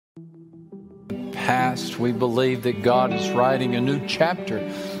past. We believe that God is writing a new chapter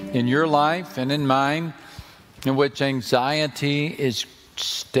in your life and in mine, in which anxiety is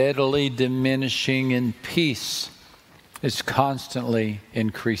steadily diminishing and peace is constantly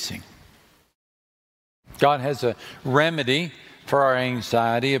increasing. God has a remedy for our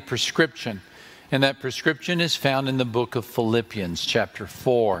anxiety, a prescription. And that prescription is found in the book of Philippians, chapter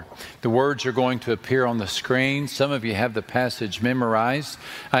 4. The words are going to appear on the screen. Some of you have the passage memorized.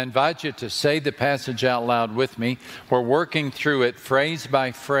 I invite you to say the passage out loud with me. We're working through it phrase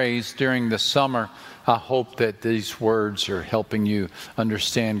by phrase during the summer. I hope that these words are helping you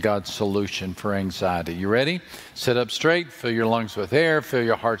understand God's solution for anxiety. You ready? Sit up straight, fill your lungs with air, fill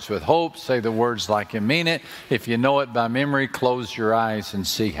your hearts with hope, say the words like you mean it. If you know it by memory, close your eyes and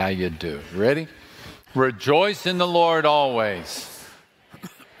see how you do. You ready? Rejoice in the Lord always.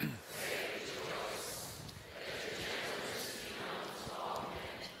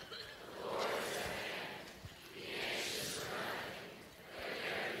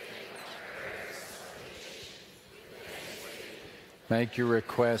 Make your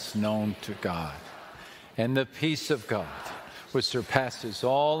requests known to God. And the peace of God, which surpasses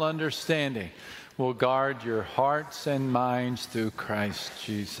all understanding, will guard your hearts and minds through Christ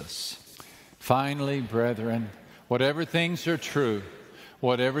Jesus. Finally, brethren, whatever things are true,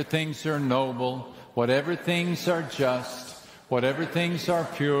 whatever things are noble, whatever things are just, whatever things are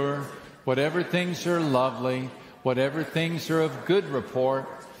pure, whatever things are lovely, whatever things are of good report,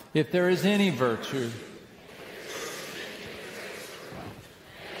 if there is any virtue,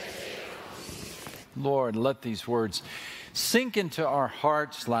 Lord, let these words sink into our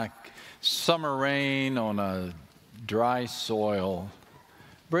hearts like summer rain on a dry soil,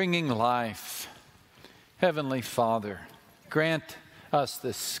 bringing life. Heavenly Father, grant us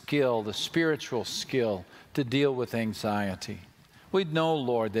the skill, the spiritual skill to deal with anxiety. We know,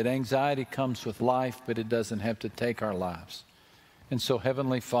 Lord, that anxiety comes with life, but it doesn't have to take our lives. And so,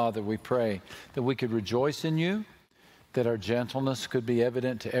 Heavenly Father, we pray that we could rejoice in you, that our gentleness could be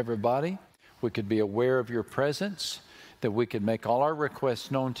evident to everybody, we could be aware of your presence, that we could make all our requests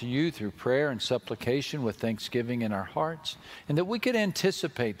known to you through prayer and supplication with thanksgiving in our hearts, and that we could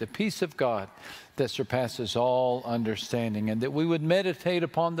anticipate the peace of God that surpasses all understanding, and that we would meditate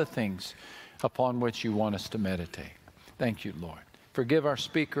upon the things upon which you want us to meditate. Thank you, Lord. Forgive our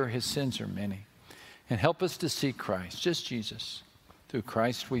speaker, his sins are many, and help us to see Christ, just Jesus. Through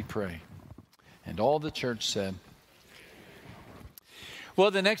Christ we pray. And all the church said, well,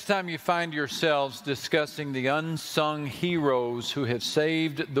 the next time you find yourselves discussing the unsung heroes who have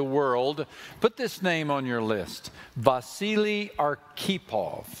saved the world, put this name on your list, Vasily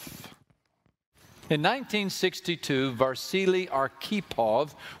Arkhipov. In 1962, Vasily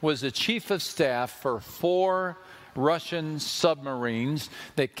Arkhipov was the chief of staff for 4 Russian submarines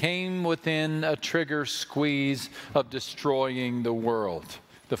that came within a trigger squeeze of destroying the world.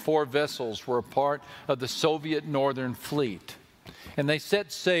 The 4 vessels were a part of the Soviet Northern Fleet. And they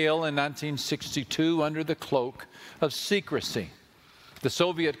set sail in 1962 under the cloak of secrecy. The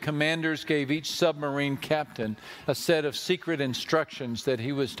Soviet commanders gave each submarine captain a set of secret instructions that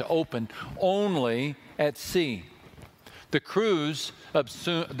he was to open only at sea. The crews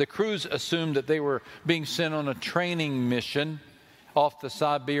assumed that they were being sent on a training mission off the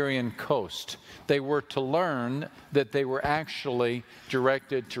Siberian coast. They were to learn that they were actually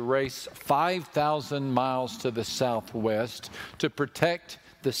directed to race 5,000 miles to the southwest to protect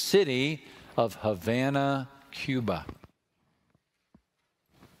the city of Havana, Cuba.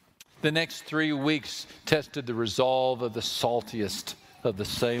 The next 3 weeks tested the resolve of the saltiest of the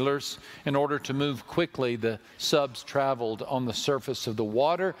sailors. In order to move quickly, the subs traveled on the surface of the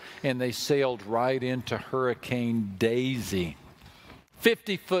water, and they sailed right into Hurricane Daisy.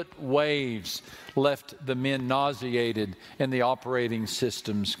 50-foot waves left the men nauseated and the operating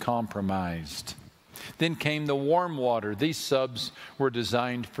systems compromised. Then came the warm water. These subs were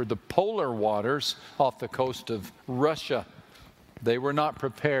designed for the polar waters off the coast of Russia. They were not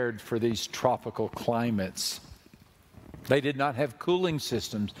prepared for these tropical climates. They did not have cooling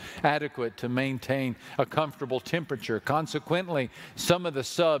systems adequate to maintain a comfortable temperature. Consequently, some of the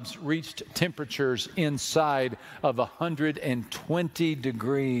subs reached temperatures inside of 120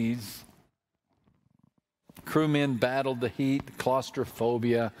 degrees. Crewmen battled the heat,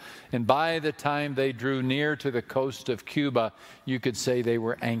 claustrophobia, and by the time they drew near to the coast of Cuba, you could say they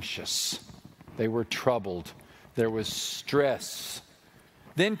were anxious. They were troubled. There was stress.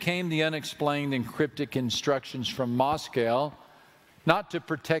 Then came the unexplained and cryptic instructions from Moscow, not to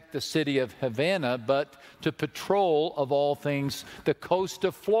protect the city of Havana, but to patrol, of all things, the coast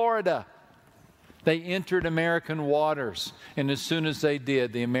of Florida. They entered American waters, and as soon as they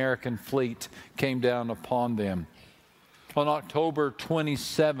did, the American fleet came down upon them. On October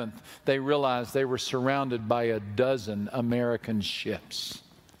 27th, they realized they were surrounded by a dozen American ships,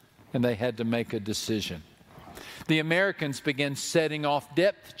 and they had to make a decision. The Americans began setting off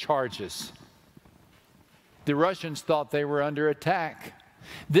depth charges. The Russians thought they were under attack.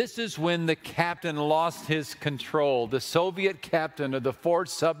 This is when the captain lost his control. The Soviet captain of the 4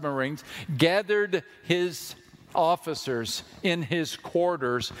 submarines gathered his officers in his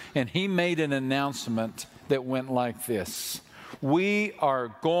quarters, and he made an announcement that went like this: "We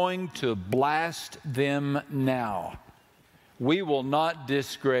are going to blast them now. We will not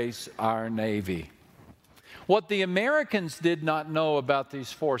disgrace our Navy." What the Americans did not know about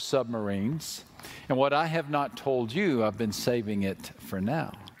these 4 submarines, and what I have not told you, I've been saving it for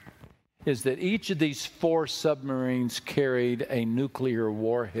now, is that each of these 4 submarines carried a nuclear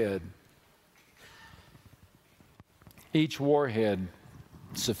warhead. Each warhead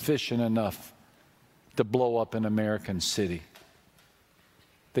sufficient enough to blow up an American city.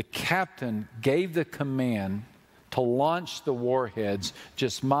 The captain gave the command to launch the warheads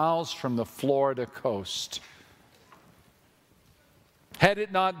just miles from the Florida coast. Had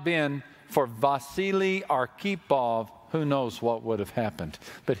it not been for Vasily Arkhipov, who knows what would have happened?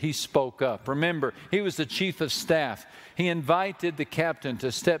 But he spoke up. Remember, he was the chief of staff. He invited the captain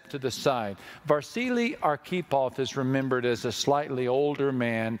to step to the side. Vasily Arkhipov is remembered as a slightly older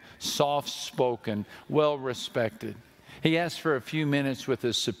man, soft-spoken, well-respected. He asked for a few minutes with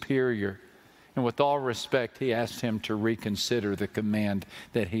his superior, and with all respect, he asked him to reconsider the command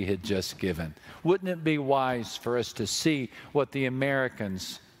that he had just given. Wouldn't it be wise for us to see what the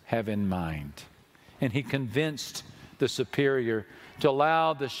Americans have in mind? And he convinced the superior to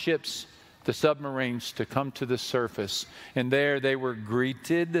allow the ships, the submarines, to come to the surface. And there they were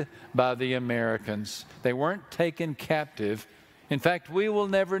greeted by the Americans. They weren't taken captive. In fact, we will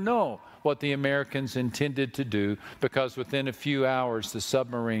never know what the Americans intended to do, because within a few hours the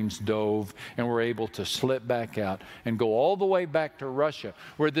submarines dove and were able to slip back out and go all the way back to Russia,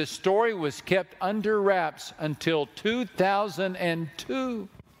 where this story was kept under wraps until 2002.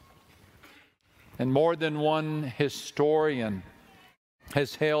 And more than one historian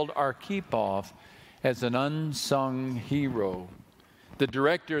has hailed Arkhipov as an unsung hero. The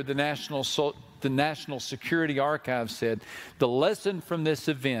director of the National Security Archive said, "The lesson from this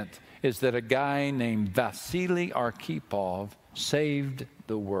event is that a guy named Vasily Arkhipov saved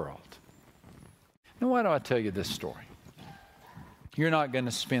the world." Now, why do I tell you this story? You're not going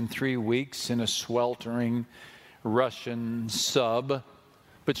to spend 3 weeks in a sweltering Russian sub,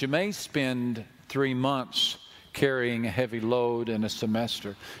 but you may spend 3 months carrying a heavy load in a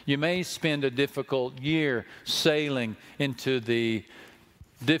semester. You may spend a difficult year sailing into the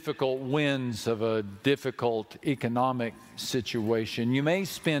difficult winds of a difficult economic situation. You may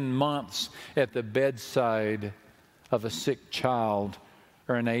spend months at the bedside of a sick child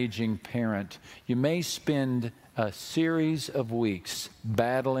or an aging parent. You may spend a series of weeks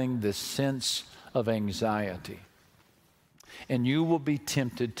battling this sense of anxiety. And you will be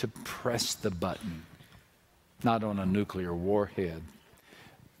tempted to press the button, not on a nuclear warhead,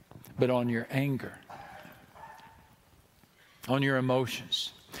 but on your anger, on your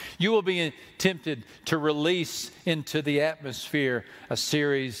emotions. You will be tempted to release into the atmosphere a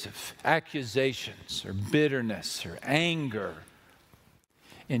series of accusations or bitterness or anger.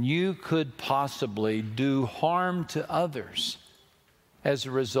 And you could possibly do harm to others as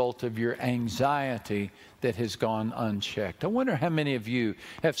a result of your anxiety that has gone unchecked. I wonder how many of you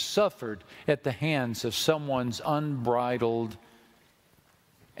have suffered at the hands of someone's unbridled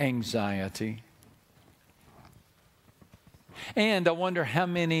anxiety. And I wonder how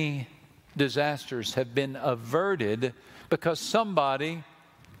many disasters have been averted because somebody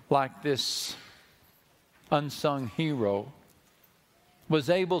like this unsung hero was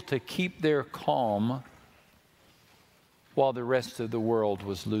able to keep their calm while the rest of the world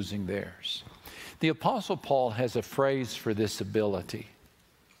was losing theirs. The Apostle Paul has a phrase for this ability.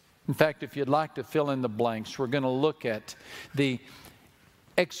 In fact, if you'd like to fill in the blanks, we're going to look at the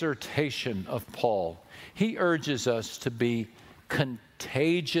exhortation of Paul. He urges us to be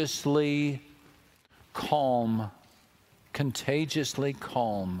contagiously calm. Contagiously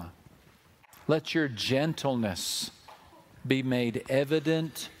calm. Let your gentleness be made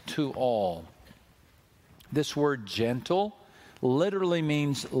evident to all. This word gentle literally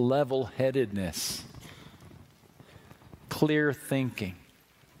means level-headedness, clear thinking,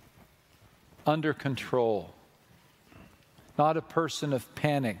 under control. Not a person of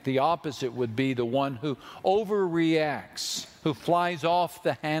panic. The opposite would be the one who overreacts, who flies off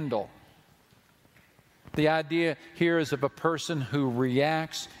the handle. The idea here is of a person who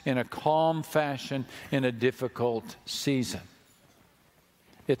reacts in a calm fashion in a difficult season.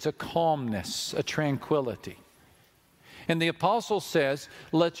 It's a calmness, a tranquility. And the apostle says,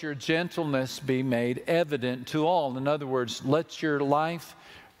 let your gentleness be made evident to all. In other words, let your life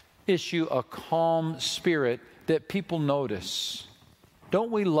issue a calm spirit that people notice.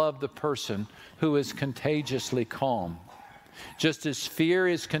 Don't we love the person who is contagiously calm? Just as fear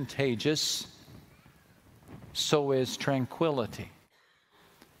is contagious, so is tranquility.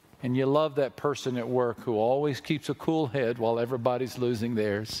 And you love that person at work who always keeps a cool head while everybody's losing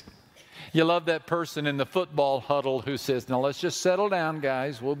theirs. You love that person in the football huddle who says, now let's just settle down,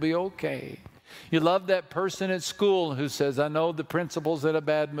 guys, we'll be okay. You love that person at school who says, I know the principal's in a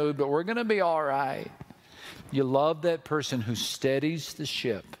bad mood, but we're going to be all right. You love that person who steadies the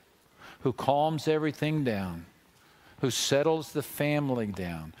ship, who calms everything down, who settles the family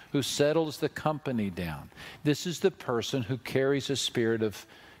down, who settles the company down. This is the person who carries a spirit of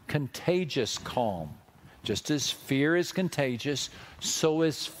contagious calm. Just as fear is contagious, so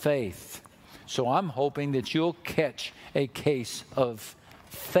is faith. So I'm hoping that you'll catch a case of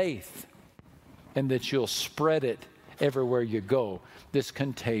faith and that you'll spread it everywhere you go, this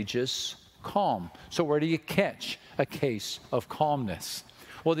contagious calm. So where do you catch a case of calmness?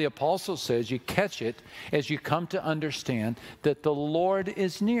 Well, the apostle says you catch it as you come to understand that the Lord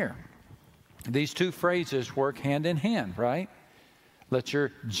is near. These two phrases work hand in hand, right? Let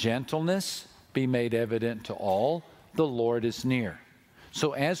your gentleness be made evident to all. The Lord is near.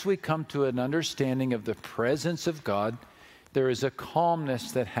 So as we come to an understanding of the presence of God, there is a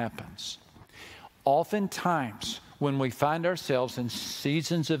calmness that happens. Oftentimes, when we find ourselves in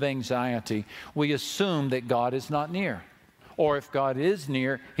seasons of anxiety, we assume that God is not near. Or if God is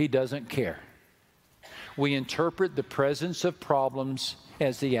near, He doesn't care. We interpret the presence of problems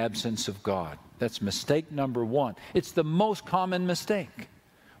as the absence of God. That's mistake number one. It's the most common mistake.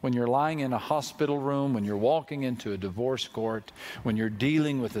 When you're lying in a hospital room, when you're walking into a divorce court, when you're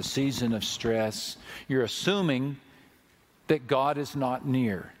dealing with a season of stress, you're assuming that God is not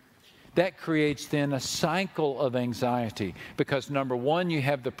near. That creates then a cycle of anxiety because number one, you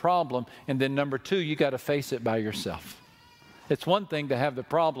have the problem, and then number two, you got to face it by yourself. It's one thing to have the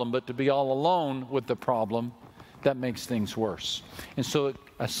problem, but to be all alone with the problem, that makes things worse. And so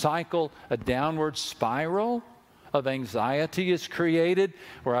a cycle, a downward spiral of anxiety is created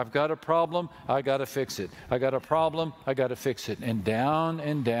where I've got a problem, I got to fix it. I got a problem, I got to fix it. And down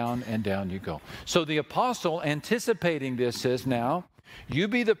and down and down you go. So the apostle, anticipating this, says, now, you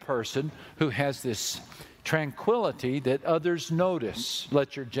be the person who has this tranquility that others notice.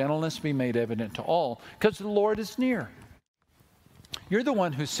 Let your gentleness be made evident to all, because the Lord is near. You're the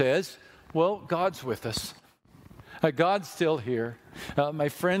one who says, well, God's with us. God's still here. My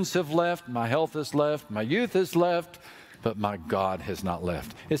friends have left, my health has left, my youth has left, but my God has not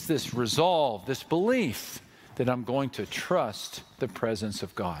left. It's this resolve, this belief that I'm going to trust the presence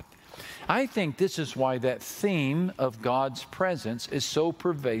of God. I think this is why that theme of God's presence is so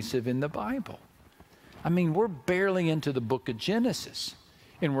pervasive in the Bible. I mean, we're barely into the book of Genesis,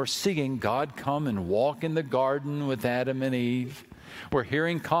 and we're seeing God come and walk in the garden with Adam and Eve. We're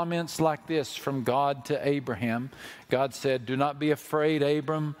hearing comments like this from God to Abraham. God said, do not be afraid,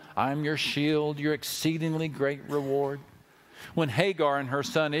 Abram. I'm your shield, your exceedingly great reward. When Hagar and her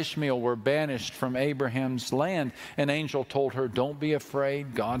son Ishmael were banished from Abraham's land, an angel told her, don't be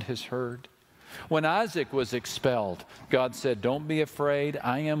afraid, God has heard. When Isaac was expelled, God said, don't be afraid,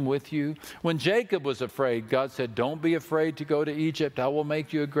 I am with you. When Jacob was afraid, God said, don't be afraid to go to Egypt, I will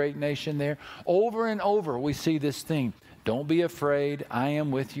make you a great nation there. Over and over we see this theme. Don't be afraid, I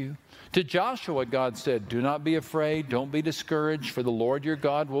am with you. To Joshua, God said, do not be afraid, don't be discouraged, for the Lord your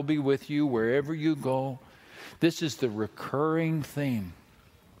God will be with you wherever you go. This is the recurring theme.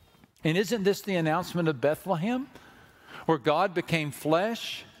 And isn't this the announcement of Bethlehem, where God became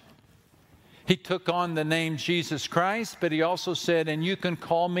flesh? He took on the name Jesus Christ, but he also said, and you can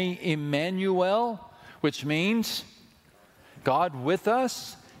call me Emmanuel, which means God with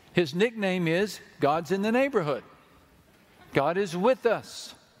us. His nickname is God's in the neighborhood. God is with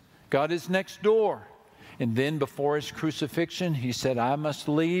us. God is next door. And then before his crucifixion, he said, I must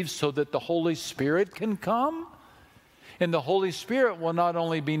leave so that the Holy Spirit can come. And the Holy Spirit will not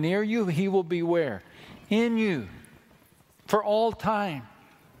only be near you, he will be where? In you. For all time.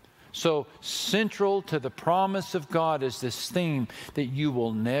 So central to the promise of God is this theme that you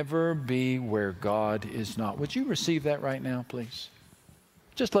will never be where God is not. Would you receive that right now, please?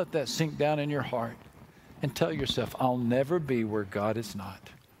 Just let that sink down in your heart. And tell yourself, I'll never be where God is not.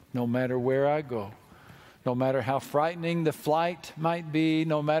 No matter where I go, No matter how frightening the flight might be,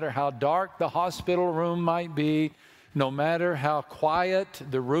 no matter how dark the hospital room might be, no matter how quiet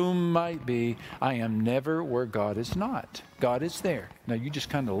the room might be, I am never where God is not. God is there. Now you just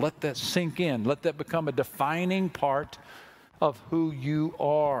kind of let that sink in. Let that become a defining part of who you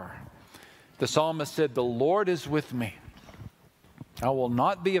are. The psalmist said, "The Lord is with me. I will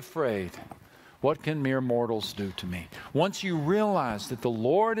not be afraid. What can mere mortals do to me?" Once you realize that the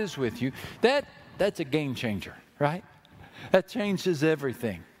Lord is with you, that's a game changer, right? That changes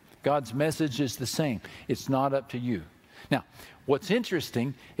everything. God's message is the same. It's not up to you. Now, what's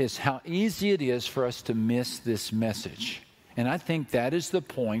interesting is how easy it is for us to miss this message. And I think that is the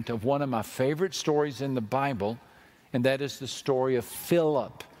point of one of my favorite stories in the Bible, and that is the story of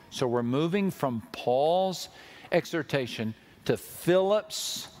Philip. So we're moving from Paul's exhortation to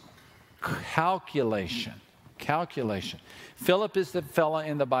Philip's calculation. Philip is the fellow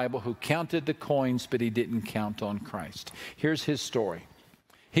in the Bible who counted the coins, but he didn't count on Christ. Here's his story.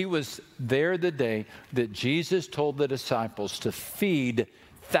 He was there the day that Jesus told the disciples to feed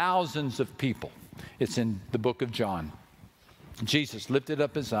thousands of people. It's in the book of John. Jesus lifted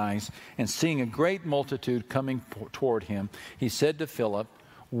up his eyes, and seeing a great multitude coming toward him, he said to Philip,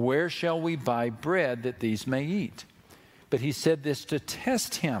 "Where shall we buy bread that these may eat?" But he said this to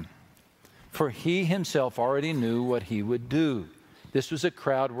test him, for he himself already knew what he would do. This was a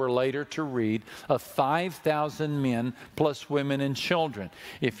crowd, we're later to read, of 5,000 men plus women and children.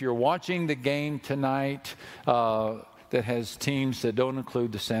 If you're watching the game tonight that has teams that don't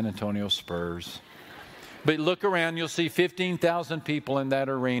include the San Antonio Spurs, but look around, you'll see 15,000 people in that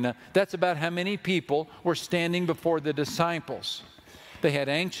arena. That's about how many people were standing before the disciples. They had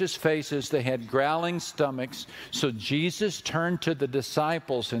anxious faces. They had growling stomachs. So Jesus turned to the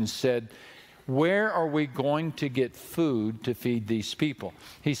disciples and said, "Where are we going to get food to feed these people?"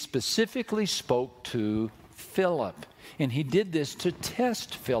 He specifically spoke to Philip, and he did this to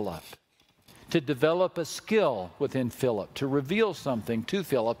test Philip, to develop a skill within Philip, to reveal something to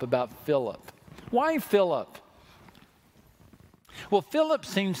Philip about Philip. Why Philip? Well, Philip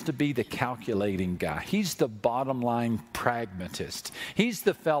seems to be the calculating guy. He's the bottom line pragmatist. He's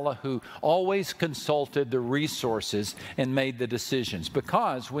the fellow who always consulted the resources and made the decisions.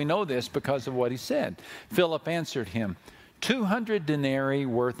 Because, we know this because of what he said. Philip answered him, 200 denarii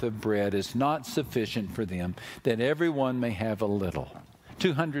worth of bread is not sufficient for them, that everyone may have a little.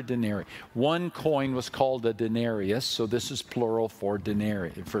 200 denarii. One coin was called a denarius, so this is plural for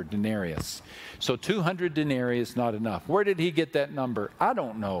denarius. So 200 denarii is not enough. Where did he get that number? I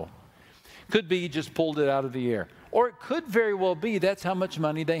don't know. Could be he just pulled it out of the air. Or it could very well be that's how much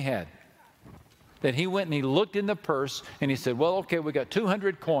money they had. That he went and he looked in the purse and he said, well, okay, we got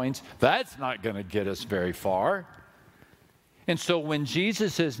 200 coins. That's not going to get us very far. And so when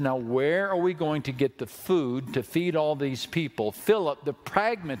Jesus says, now where are we going to get the food to feed all these people? Philip, the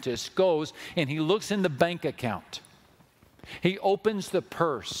pragmatist, goes and he looks in the bank account. He opens the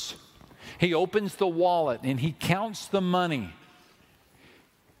purse. He opens the wallet and he counts the money.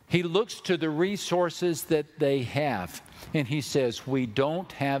 He looks to the resources that they have and he says, we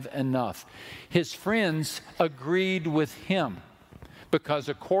don't have enough. His friends agreed with him because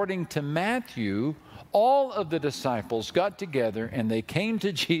according to Matthew, all of the disciples got together and they came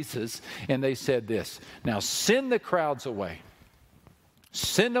to Jesus and they said this, now send the crowds away.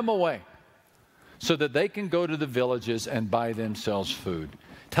 Send them away so that they can go to the villages and buy themselves food.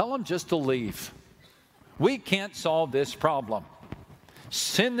 Tell them just to leave. We can't solve this problem.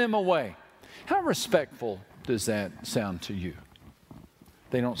 Send them away. How respectful does that sound to you?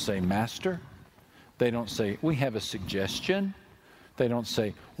 They don't say, Master. They don't say, we have a suggestion. They don't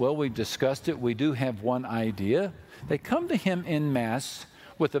say, well, we've discussed it. We do have one idea. They come to him en masse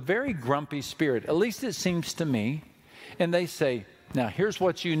with a very grumpy spirit, at least it seems to me. And they say, now here's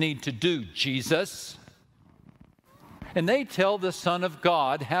what you need to do, Jesus. And they tell the Son of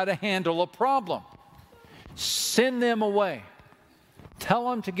God how to handle a problem. Send them away. Tell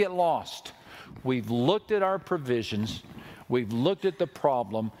them to get lost. We've looked at our provisions. We've looked at the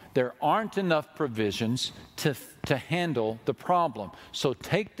problem. There aren't enough provisions to handle the problem. So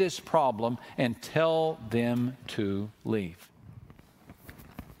take this problem and tell them to leave.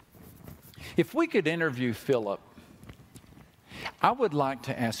 If we could interview Philip, I would like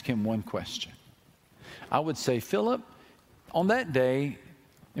to ask him one question. I would say, Philip, on that day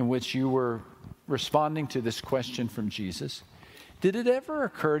in which you were responding to this question from Jesus, did it ever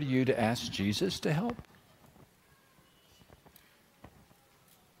occur to you to ask Jesus to help?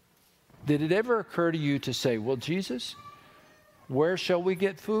 Did it ever occur to you to say, well, Jesus, where shall we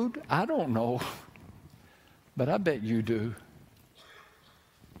get food? I don't know, but I bet you do.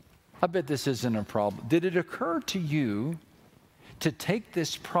 I bet this isn't a problem. Did it occur to you to take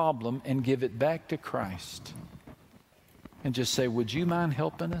this problem and give it back to Christ and just say, would you mind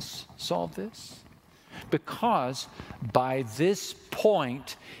helping us solve this? Because by this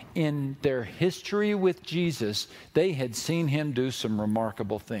point in their history with Jesus, they had seen him do some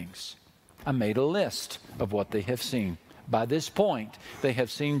remarkable things. I made a list of what they have seen. By this point, they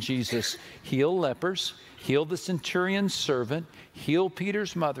have seen Jesus heal lepers, heal the centurion's servant, heal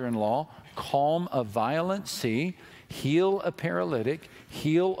Peter's mother-in-law, calm a violent sea, heal a paralytic,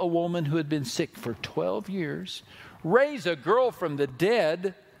 heal a woman who had been sick for 12 years, raise a girl from the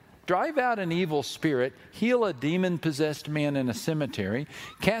dead, drive out an evil spirit, heal a demon-possessed man in a cemetery,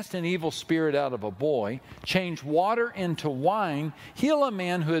 cast an evil spirit out of a boy, change water into wine, heal a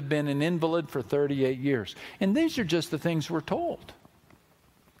man who had been an invalid for 38 years. And these are just the things we're told.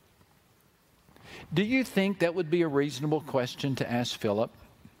 Do you think that would be a reasonable question to ask Philip?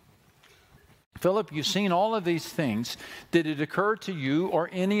 Philip, you've seen all of these things. Did it occur to you or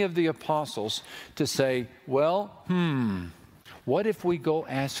any of the apostles to say, well, what if we go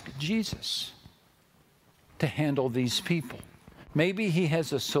ask Jesus to handle these people? Maybe he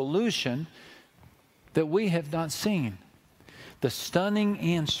has a solution that we have not seen. The stunning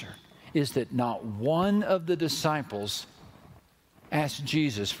answer is that not one of the disciples asked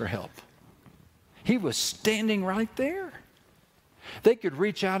Jesus for help. He was standing right there. They could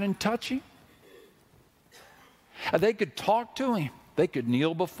reach out and touch him. They could talk to him. They could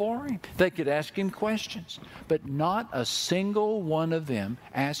kneel before him. They could ask him questions. But not a single one of them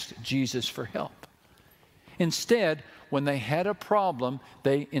asked Jesus for help. Instead, when they had a problem,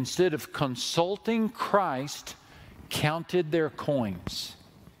 they, instead of consulting Christ, counted their coins.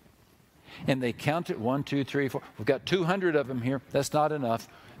 And they counted 1, 2, 3, 4. We've got 200 of them here. That's not enough.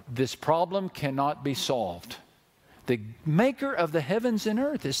 This problem cannot be solved. The maker of the heavens and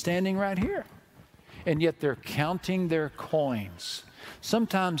earth is standing right here. And yet they're counting their coins.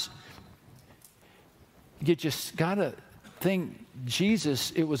 Sometimes you just got to think, Jesus,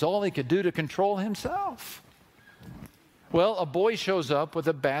 it was all he could do to control himself. Well, a boy shows up with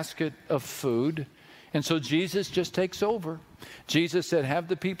a basket of food, and so Jesus just takes over. Jesus said, have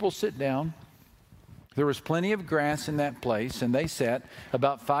the people sit down. There was plenty of grass in that place, and they sat.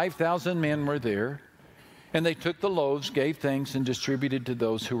 About 5,000 men were there. And they took the loaves, gave thanks, and distributed to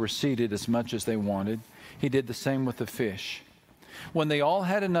those who were seated as much as they wanted. He did the same with the fish. When they all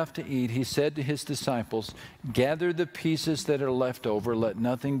had enough to eat, he said to his disciples, gather the pieces that are left over, let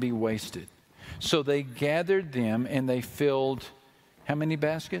nothing be wasted. So they gathered them, and they filled, how many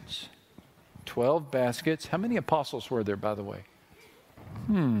baskets? 12 baskets. How many apostles were there, by the way?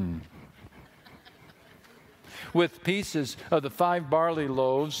 With pieces of the 5 barley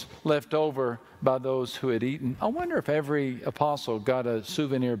loaves left over by those who had eaten. I wonder if every apostle got a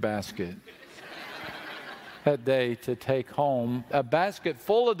souvenir basket that day to take home. A basket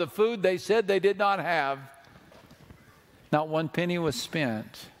full of the food they said they did not have. Not one penny was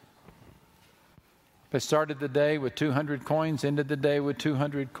spent. They started the day with 200 coins, ended the day with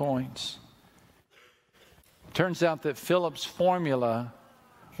 200 coins. Turns out that Philip's formula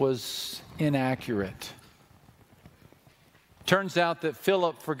was inaccurate. Turns out that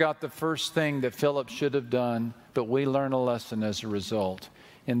Philip forgot the first thing that Philip should have done, but we learn a lesson as a result,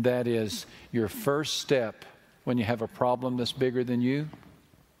 and that is your first step when you have a problem that's bigger than you,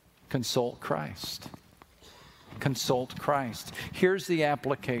 consult Christ. Consult Christ. Here's the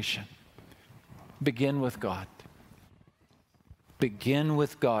application. Begin with God. Begin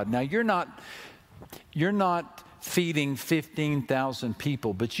with God. Now, you're not feeding 15,000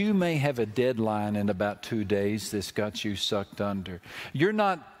 people, but you may have a deadline in about 2 days that's got you sucked under. You're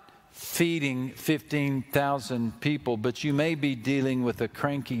not feeding 15,000 people, but you may be dealing with a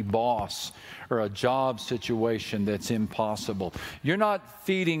cranky boss or a job situation that's impossible. You're not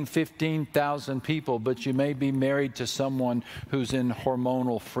feeding 15,000 people, but you may be married to someone who's in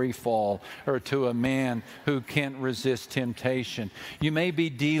hormonal free fall, or to a man who can't resist temptation. You may be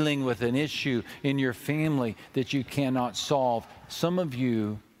dealing with an issue in your family that you cannot solve. Some of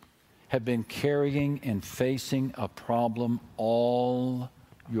you have been carrying and facing a problem all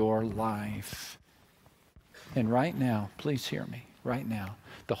your life. And right now, please hear me, right now,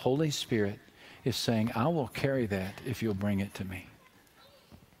 the Holy Spirit is saying, I will carry that if you'll bring it to me.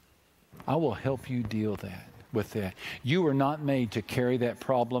 I will help you deal with that. You were not made to carry that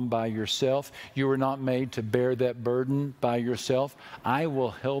problem by yourself. You were not made to bear that burden by yourself. I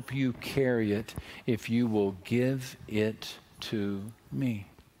will help you carry it if you will give it to me.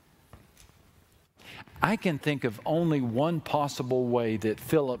 I can think of only one possible way that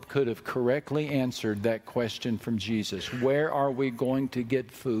Philip could have correctly answered that question from Jesus. Where are we going to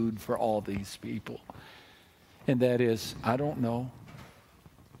get food for all these people? And that is, I don't know.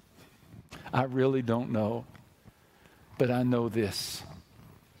 I really don't know. But I know this.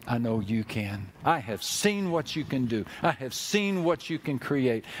 I know you can. I have seen what you can do. I have seen what you can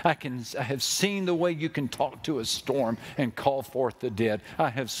create. I have seen the way you can talk to a storm and call forth the dead. I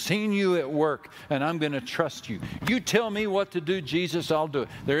have seen you at work, and I'm going to trust you. You tell me what to do, Jesus, I'll do it.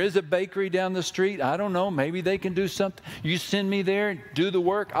 There is a bakery down the street. I don't know. Maybe they can do something. You send me there, do the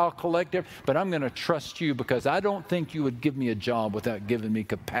work, I'll collect it. But I'm going to trust you because I don't think you would give me a job without giving me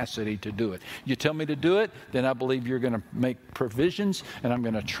capacity to do it. You tell me to do it, then I believe you're going to make provisions, and I'm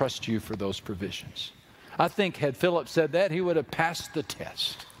going to trust you for those provisions. I think had Philip said that, he would have passed the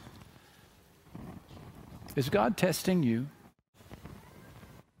test. Is God testing you?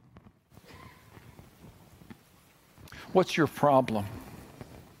 What's your problem?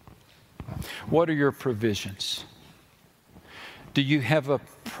 What are your provisions? Do you have a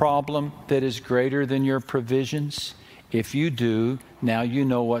problem that is greater than your provisions? If you do, now you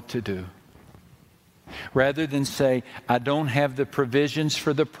know what to do. Rather than say, I don't have the provisions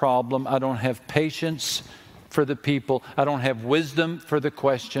for the problem, I don't have patience for the people, I don't have wisdom for the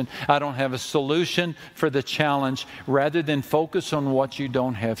question, I don't have a solution for the challenge. Rather than focus on what you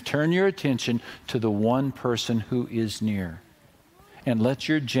don't have, turn your attention to the one person who is near. And let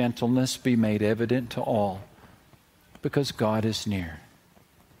your gentleness be made evident to all, because God is near.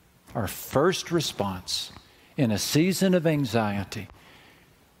 Our first response in a season of anxiety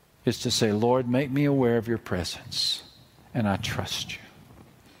is to say, Lord, make me aware of your presence, and I trust you.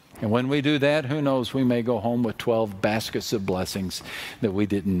 And when we do that, who knows, we may go home with 12 baskets of blessings that we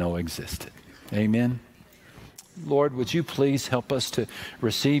didn't know existed. Amen. Lord, would you please help us to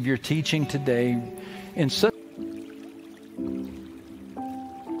receive your teaching today in such